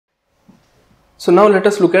So now let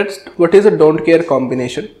us look at what is a don't care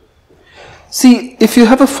combination. See, if you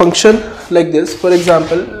have a function like this, for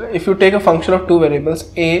example, if you take a function of two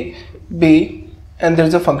variables a, b, and there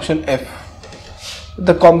is a function f,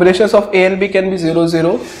 the combinations of a and b can be 0,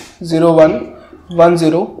 0, 0, 1, 1,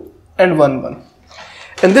 0, and 1, 1.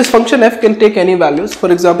 And this function f can take any values.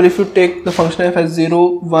 For example, if you take the function f as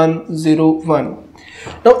 0, 1, 0, 1.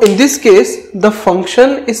 Now in this case, the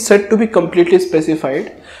function is said to be completely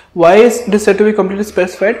specified. Why is it said to be completely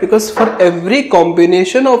specified? Because for every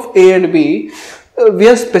combination of a and b, we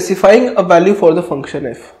are specifying a value for the function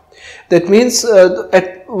f. That means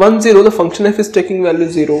at 1, 0 the function f is taking value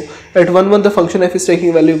 0, at 1, 1 the function f is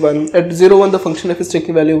taking value 1, at 0, 1 the function f is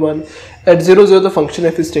taking value 1, at 0, 0 the function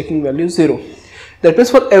f is taking value 0. That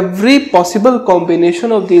means for every possible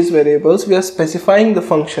combination of these variables, we are specifying the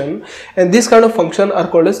function, and these kind of function are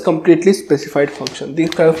called as completely specified function. These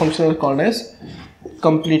kind of function are called as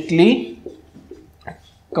completely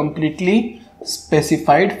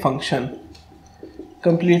specified function.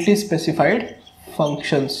 Completely specified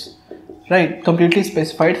functions, right? Completely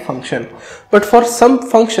specified function. But for some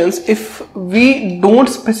functions, if we don't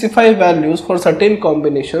specify values for certain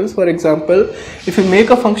combinations, for example, if we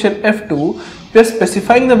make a function f2, we are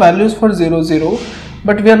specifying the values for 0, 0,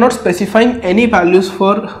 but we are not specifying any values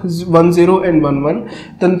for 1, 0 and 1, 1,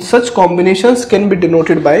 then such combinations can be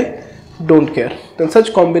denoted by don't care. Then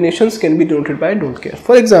such combinations can be denoted by don't care.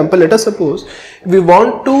 For example, let us suppose we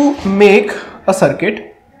want to make a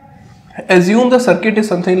circuit. Assume the circuit is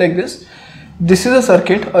something like this. This is a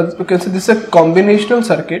circuit, or you can say this is a combinational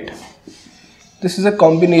circuit. This is a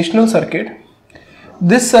combinational circuit.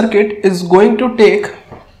 This circuit is going to take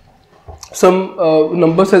some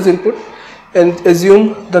numbers as input, and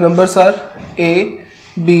assume the numbers are a,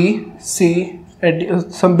 b, c,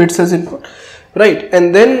 and some bits as input, right?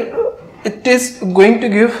 And then it is going to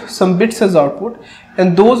give some bits as output,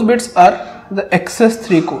 and those bits are the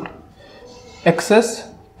XS3 code.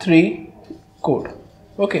 XS3 code.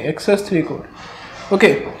 Okay, XS3 code.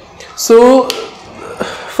 Okay, so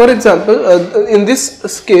for example, in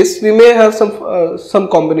this case, we may have some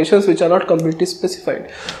combinations which are not completely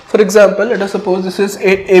specified. For example, let us suppose this is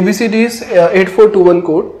ABCD is 8421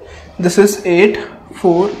 code. This is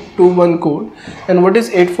 8421 code, and what is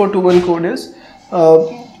 8421 code is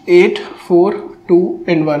 8, 4, 2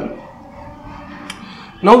 and 1.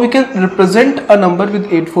 Now we can represent a number with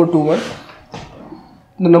 8421.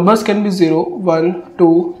 The numbers can be 0, 1,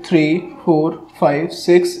 2, 3, 4, 5,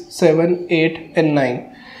 6, 7, 8 and 9.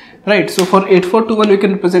 Right, so for 8421 we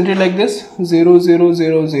can represent it like this: 0, 0,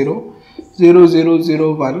 0, 0, 0, 0,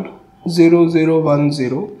 0, 1, 0, 0, 1,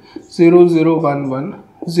 0, 0, 0, 1, 1,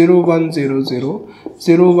 0, 1, 0, 0,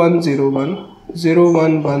 0, 1, 0, 1, 0,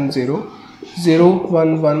 1, 1, 0, 0,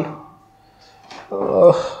 1, 1.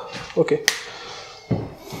 Okay.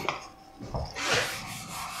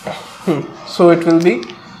 So it will be,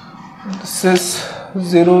 this is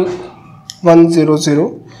 0, 1, 0,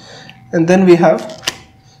 0, and then we have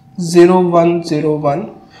 0, 1, 0,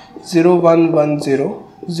 1, 0, 1, 1, 0,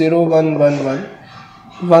 0, 1, 1, 1,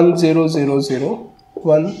 1, 0, 0, 0,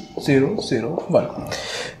 1, 0, 0, 1.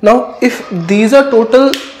 Now if these are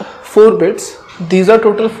total 4 bits,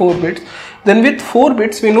 then with 4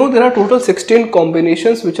 bits we know there are total 16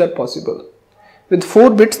 combinations which are possible. With 4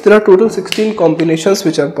 bits there are total 16 combinations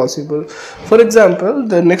which are possible. For example,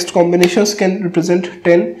 the next combinations can represent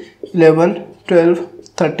 10, 11, 12,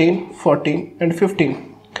 13, 14 and 15.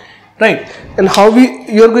 Right, and how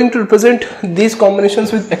you are going to represent these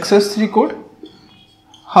combinations with XS3 code?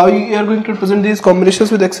 How you are going to represent these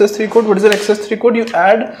combinations with XS3 code? What is an XS3 code? You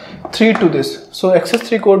add 3 to this. So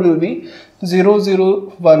XS3 code will be 0, 0,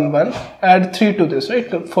 1, 1. Add 3 to this,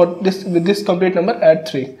 right? For this, with this complete number, add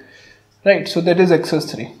 3. Right, so that is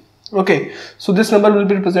XS3. Okay, so this number will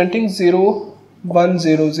be representing 0, 1,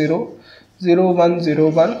 0, 0, 0, 1, 0,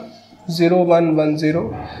 1, 0, 1, 1,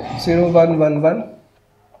 0, 0, 1, 1, 1.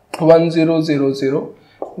 1 0 0 0,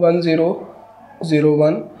 1 0 0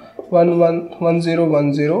 1, 1 1 1 0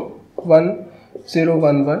 1 0, 1 0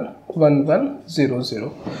 1 1, 1 1 0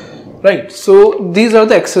 0. Right, so these are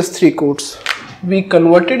the XS3 codes. We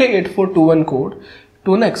converted a 8421 code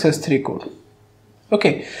to an XS3 code.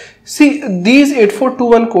 Okay, see, these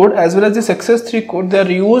 8421 code as well as this XS3 code, they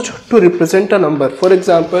are used to represent a number. For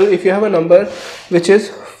example, if you have a number which is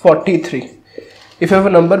 43, if you have a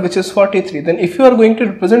number which is 43, then if you are going to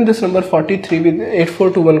represent this number 43 with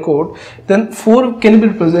 8421 code, then 4 can be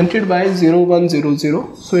represented by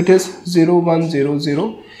 0100. So it is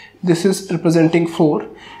 0100. This is representing 4,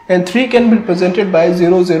 and 3 can be represented by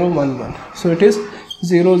 0011. So it is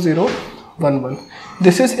 0011.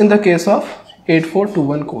 This is in the case of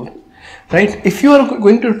 8421 code. right? If you are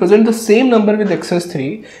going to represent the same number with excess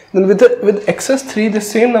 3, then with excess 3, the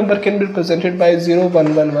same number can be represented by 0,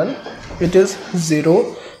 1, 1, 1. It is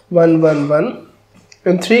 0, 1, 1, 1,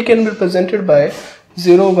 and 3 can be represented by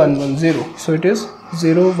 0, 1, 1, 0. So it is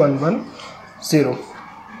 0, 1, 1, 0.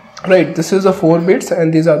 Right, this is the 4 bits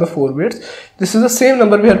and these are the 4 bits. This is the same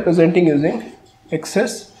number we are representing using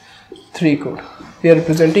excess 3 code. We are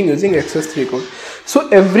representing using excess 3 code. So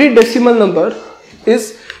every decimal number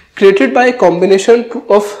is created by a combination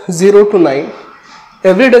of 0 to 9.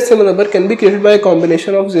 Every decimal number can be created by a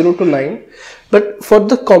combination of 0 to 9. But for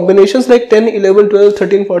the combinations like 10, 11, 12,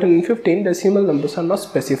 13, 14 and 15, decimal numbers are not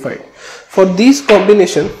specified. For these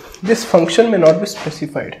combinations, this function may not be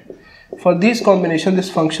specified. For these combinations,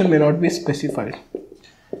 this function may not be specified.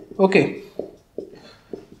 Okay.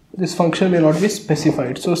 This function may not be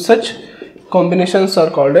specified. So such combinations are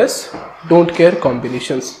called as don't care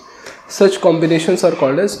combinations. Such combinations are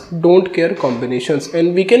called as don't care combinations,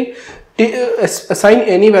 and we can assign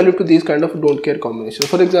any value to these kind of don't care combinations.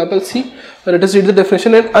 For example, see, let us read the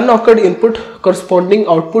definition. An unoccurred input corresponding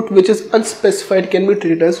output which is unspecified can be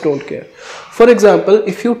treated as don't care. For example,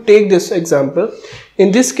 if you take this example,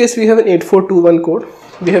 in this case we have an 8421 code.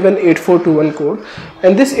 We have an 8421 code,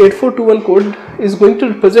 and this 8421 code is going to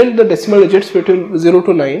represent the decimal digits between 0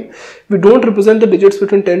 to 9. We don't represent the digits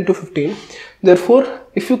between 10 to 15. Therefore,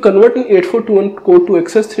 if you convert an 8421 code to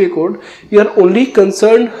excess 3 code, you are only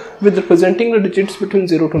concerned with representing the digits between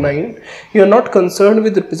 0 to 9. You are not concerned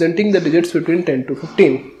with representing the digits between 10 to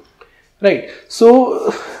 15. Right.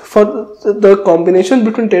 So for the combination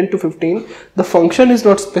between 10 to 15, the function is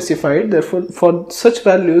not specified. Therefore, for such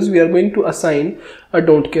values, we are going to assign a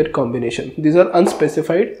don't care combination. These are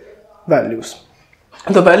unspecified values.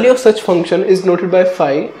 The value of such function is noted by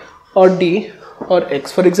phi or d or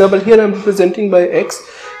x. For example, here I am representing by x,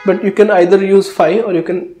 but you can either use phi or you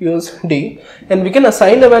can use d, and we can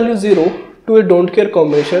assign a value 0 to a don't care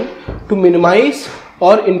combination to minimize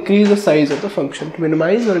or increase the size of the function, to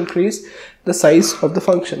minimize or increase the size of the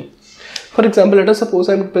function. For example, let us suppose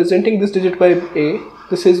I am representing this digit by a,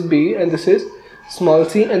 this is b, and this is small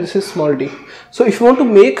c, and this is small d. So if you want to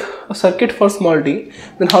make a circuit for small d,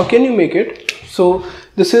 then how can you make it? So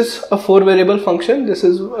this is a 4 variable function. This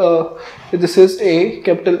is a,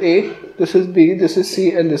 capital A, this is b, this is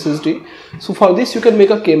c, and this is d. So for this you can make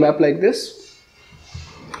a k-map like this.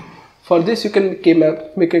 For this you can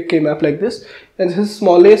make a k-map like this, and this is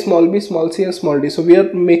small a, small b, small c, and small d. So we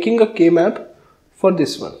are making a k-map for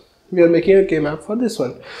this one. We are making a k-map for this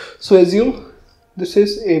one. So assume this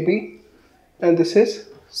is AB and this is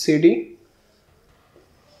CD.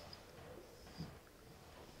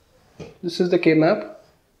 This is the k-map.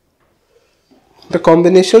 The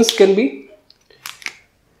combinations can be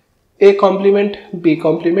A complement B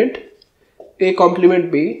complement, A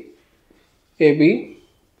complement B, AB,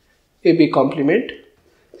 AB complement,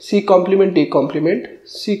 C complement D complement,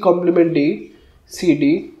 C complement D,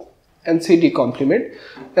 CD, and CD complement,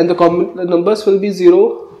 and the numbers will be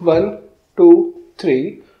 0, 1, 2,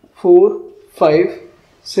 3, 4, 5,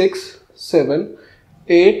 6, 7,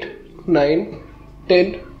 8, 9,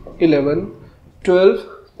 10, 11, 12,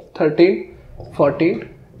 13,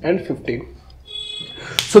 14, and 15.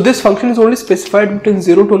 So this function is only specified between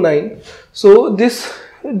 0 to 9. So this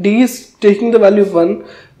D is taking the value 1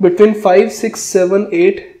 between 5, 6, 7,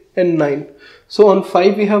 8, and 9. So on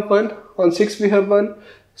 5 we have 1, on 6 we have 1,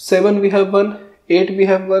 7 we have 1, 8 we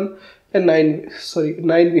have 1, and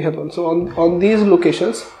 9 we have 1. So on these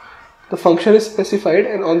locations the function is specified,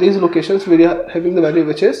 and on these locations we are having the value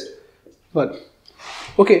which is 1.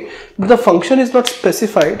 Okay, but the function is not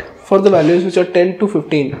specified for the values which are 10 to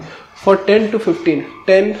 15. For 10 to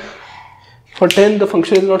 15, for 10 the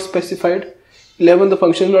function is not specified, 11 the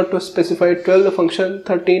function is not specified, 12 the function,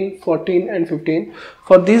 13, 14, and 15.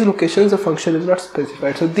 For these locations the function is not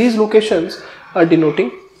specified. So these locations are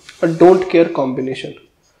denoting a don't care combination.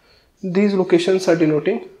 These locations are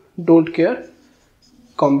denoting don't care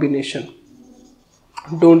combination.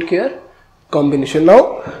 Don't care combination.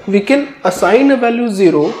 Now we can assign a value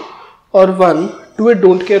 0 or 1 to a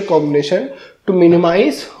don't care combination to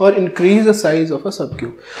minimize or increase the size of a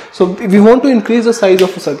subcube. So if we want to increase the size of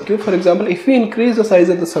a subcube, for example, if we increase the size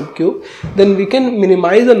of the subcube, then we can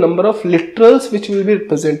minimize the number of literals which will be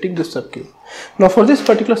representing this subcube. Now for this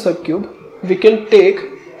particular subcube, we can make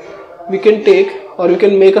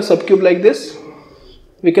a subcube like this.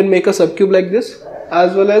 We can make a subcube like this,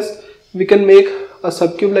 as well as we can make a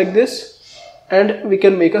subcube like this, and we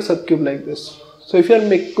can make a subcube like this. So if you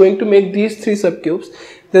are going to make these 3 subcubes,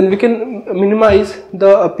 then we can minimize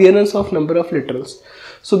the appearance of number of literals.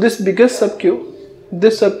 So this biggest subcube,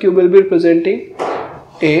 this subcube will be representing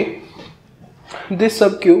A, this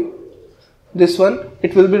subcube, this one,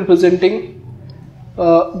 it will be representing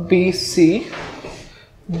BC.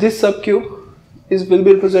 This subcube will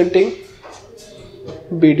be representing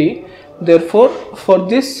BD. Therefore, for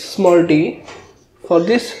this small d,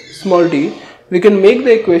 we can make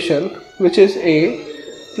the equation which is A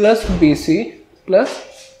plus BC plus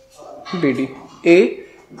BD. A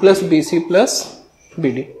plus BC plus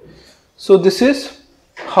BD. So this is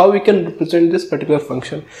how we can represent this particular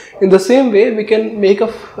function. In the same way, we can make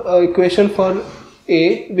a equation for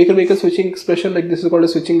A. We can make a switching expression, like this is called a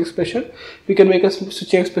switching expression. We can make a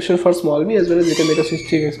switching expression for small b, as well as we can make a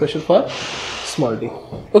switching expression for small d.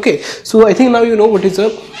 Okay, so I think now you know what is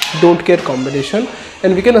a don't care combination,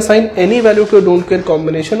 and we can assign any value to a don't care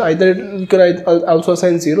combination. Either you can also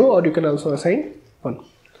assign 0 or you can also assign 1.